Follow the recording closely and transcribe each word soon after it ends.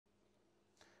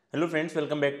Hello friends,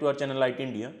 welcome back to our channel IT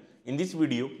India. In this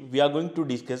video, we are going to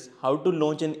discuss how to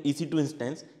launch an EC2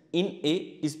 instance in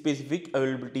a specific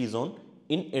availability zone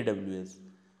in AWS.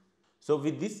 So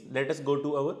with this, let us go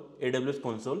to our AWS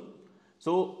console.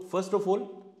 So first of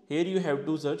all, here you have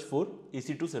to search for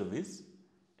EC2 service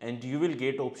and you will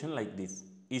get option like this,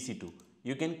 EC2.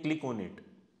 You can click on it.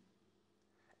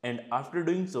 And after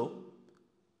doing so,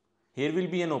 here will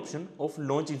be an option of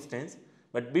launch instance,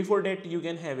 but before that you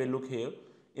can have a look here,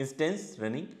 instance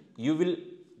running. You will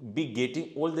be getting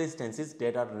all the instances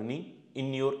that are running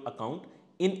in your account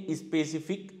in a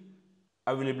specific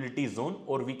availability zone,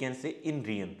 or we can say in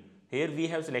region. Here we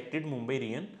have selected Mumbai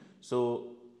region.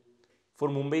 So for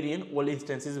Mumbai region, all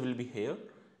instances will be here,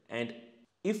 and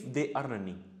if they are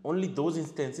running, only those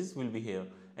instances will be here,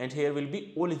 and here will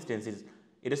be all instances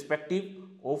irrespective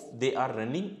of they are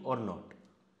running or not.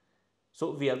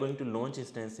 So we are going to launch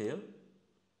instance here,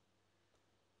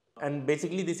 and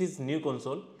basically this is new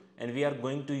console and we are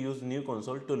going to use new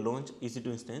console to launch EC2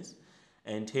 instance.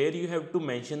 And here you have to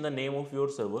mention the name of your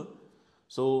server.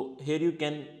 So here you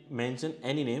can mention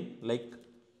any name like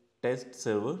test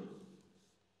server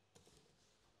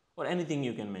or anything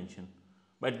you can mention,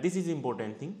 but this is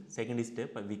important thing. Second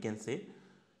step, we can say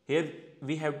here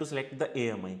we have to select the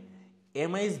AMI.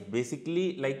 AMI is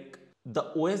basically like the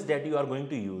OS that you are going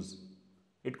to use.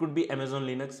 It could be Amazon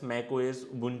Linux, Mac OS,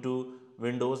 Ubuntu,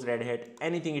 Windows, Red Hat,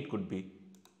 anything it could be.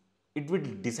 It will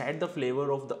decide the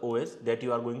flavor of the OS that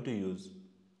you are going to use.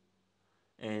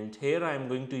 And here I am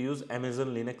going to use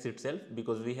Amazon Linux itself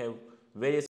because we have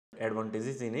various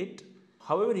advantages in it.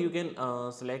 However, you can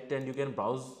select and you can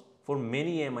browse for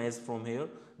many AMIs from here.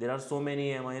 There are so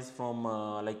many AMIs from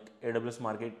like AWS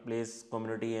Marketplace,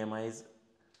 community AMIs.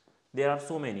 There are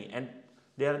so many, and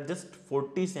there are just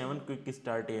 47 quick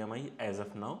start AMI as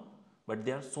of now, but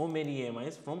there are so many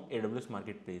AMIs from AWS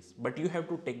Marketplace, but you have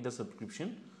to take the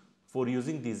subscription for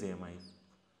using these AMIs.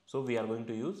 So we are going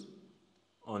to use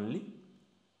only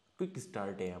quick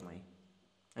start AMI,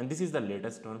 and this is the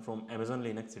latest one from Amazon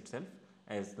Linux itself.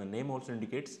 As the name also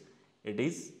indicates, it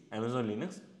is Amazon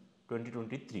Linux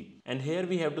 2023, and here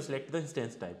we have to select the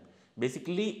instance type.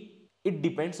 Basically it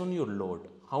depends on your load,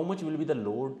 how much will be the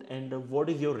load and what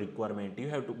is your requirement. You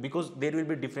have to, because there will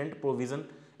be different provision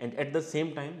and at the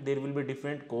same time there will be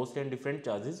different cost and different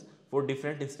charges for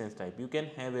different instance type. You can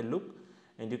have a look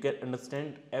and you can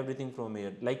understand everything from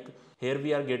here. Like here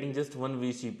we are getting just one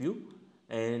vCPU,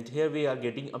 and here we are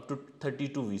getting up to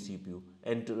 32 vCPU,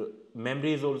 and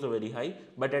memory is also very high,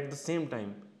 but at the same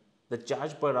time the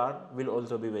charge per hour will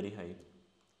also be very high.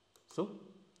 So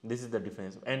this is the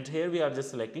difference, and here we are just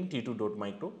selecting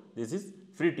T2.micro. This is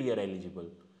free tier eligible.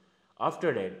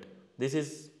 After that, this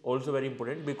is also very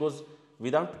important because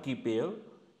without key pair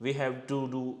we have to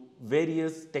do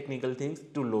various technical things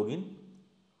to log in.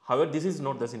 However, this is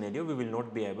not the scenario. We will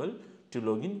not be able to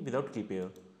log in without key pair,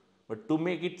 but to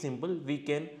make it simple we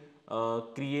can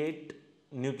create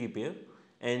new key pair,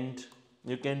 and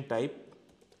you can type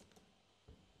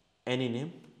any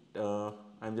name. I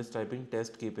am just typing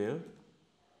test key pair.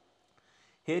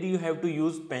 Here you have to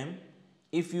use PAM.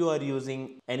 If you are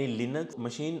using any Linux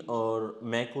machine or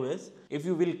Mac OS, if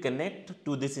you will connect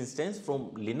to this instance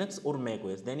from Linux or Mac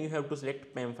OS, then you have to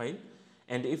select PAM file.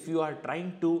 And if you are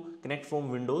trying to connect from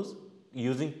Windows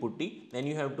using PuTTY, then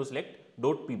you have to select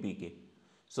 .ppk.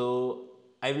 So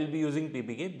I will be using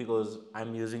ppk because I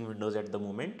am using Windows at the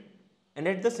moment. And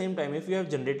at the same time, if you have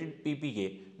generated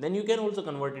ppk, then you can also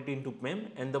convert it into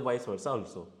PAM and the vice versa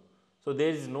also. So there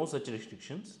is no such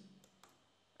restrictions.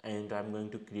 And I am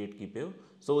going to create key pair.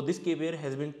 So this key pair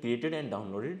has been created and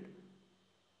downloaded.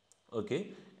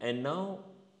 Okay, and now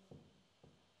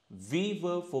we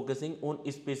were focusing on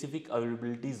a specific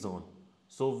availability zone,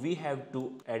 so we have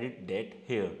to edit that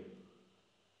here.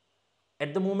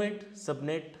 At the moment,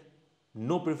 subnet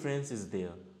no preference is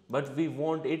there, but we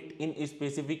want it in a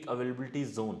specific availability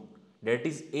zone, that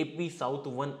is AP South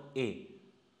 1A.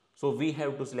 So we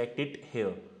have to select it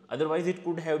here. Otherwise it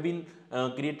could have been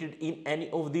created in any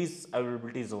of these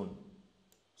availability zone.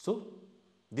 So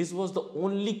this was the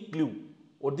only clue,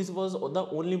 or this was the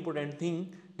only important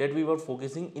thing that we were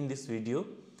focusing in this video,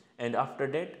 and after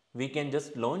that we can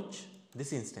just launch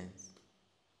this instance.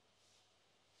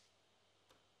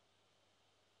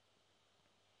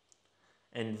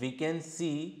 And we can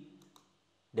see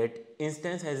that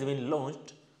instance has been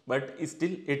launched, but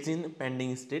still it's in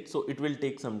pending state, so it will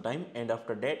take some time, and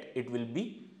after that it will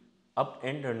be up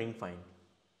and running fine.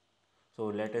 So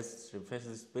let us refresh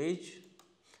this page,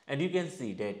 and you can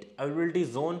see that availability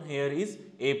zone here is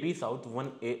AP South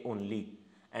 1A only,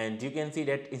 and you can see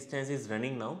that instance is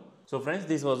running now. So friends,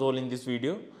 this was all in this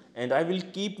video, and I will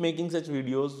keep making such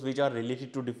videos which are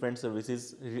related to different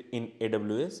services in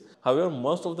AWS. However,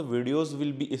 most of the videos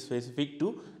will be specific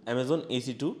to Amazon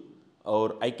EC2,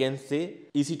 or I can say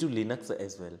EC2 Linux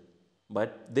as well.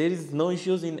 But there is no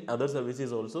issues in other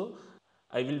services also.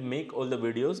 I will make all the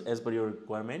videos as per your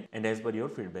requirement and as per your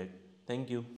feedback. Thank you.